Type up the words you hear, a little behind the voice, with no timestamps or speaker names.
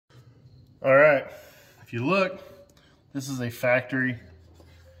All right, if you look, this is a factory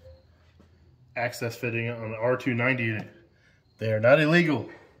access fitting on the R290 unit. They are not illegal.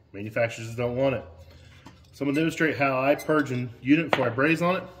 Manufacturers don't want it. So I'm gonna demonstrate how I purge a unit before I braze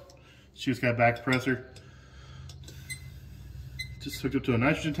on it. She's got a back compressor. Just hooked up to a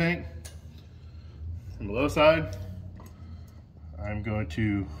nitrogen tank. On the low side, I'm going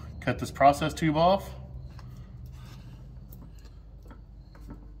to cut this process tube off.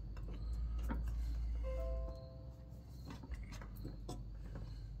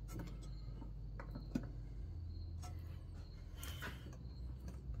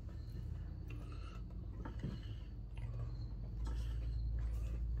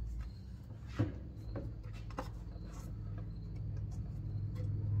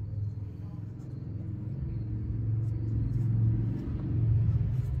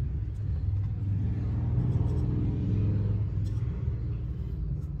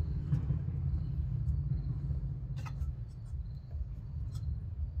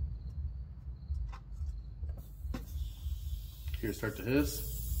 Here, start to hiss.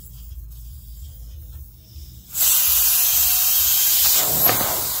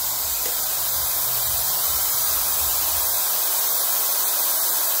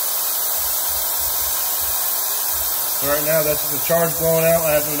 So right now that's just a charge blowing out.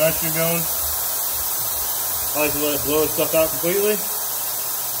 I have no nitrogen going. I like to let it blow itself out completely.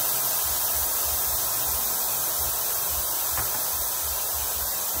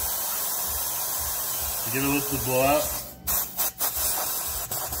 So give it a little blow out.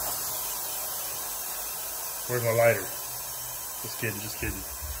 Where's my lighter? Just kidding, just kidding.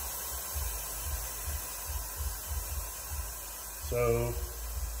 So,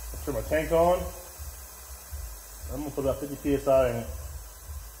 I'll turn my tank on. I'm gonna put about 50 PSI in it.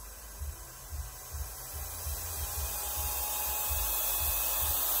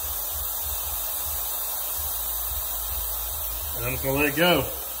 And I'm just gonna let it go.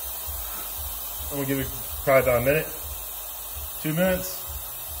 I'm gonna give it probably about a minute, 2 minutes.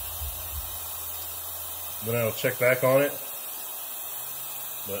 Then I'll check back on it.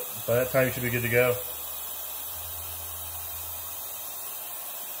 But by that time you should be good to go.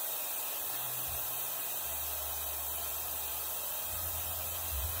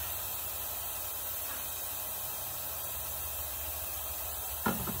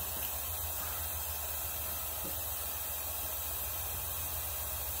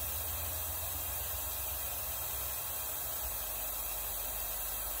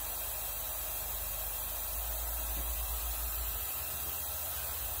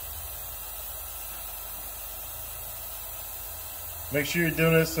 Make sure you're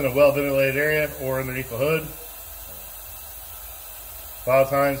doing this in a well-ventilated area or underneath the hood. A lot of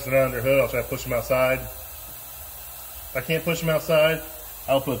times they're not under the hood, I'll try to push them outside. If I can't push them outside,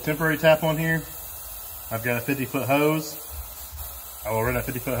 I'll put a temporary tap on here. I've got a 50-foot hose. I will run that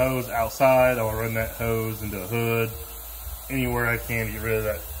 50-foot hose outside. I will run that hose into a hood, anywhere I can to get rid of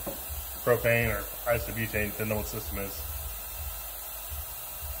that propane or isobutane, depending on what the system is.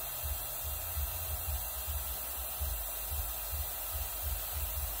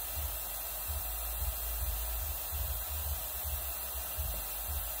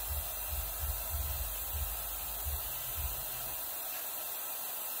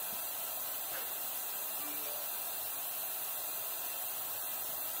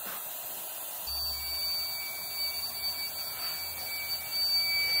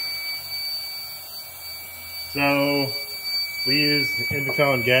 So we use the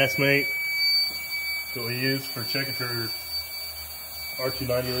Inficon gas mate that we use for checking for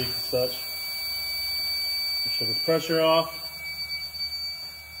R290 leaks and such. We shut the pressure off.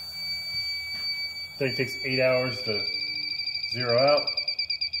 I think it takes 8 hours to zero out.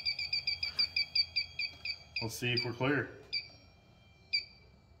 Let's see if we're clear.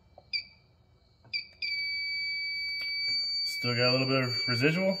 Still got a little bit of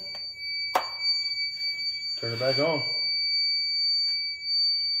residual. Turn it back on.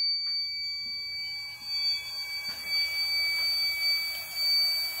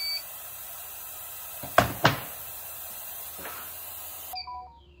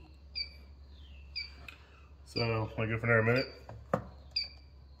 So, I'll go for another minute.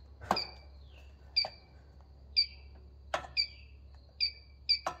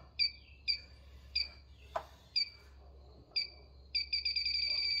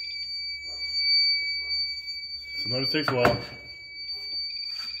 Sometimes it takes a while.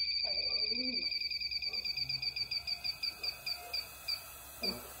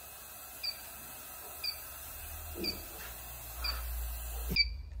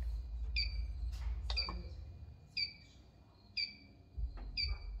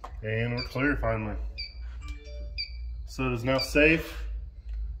 And we're clear finally. So it is now safe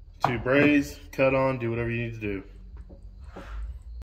to braze, cut on, do whatever you need to do.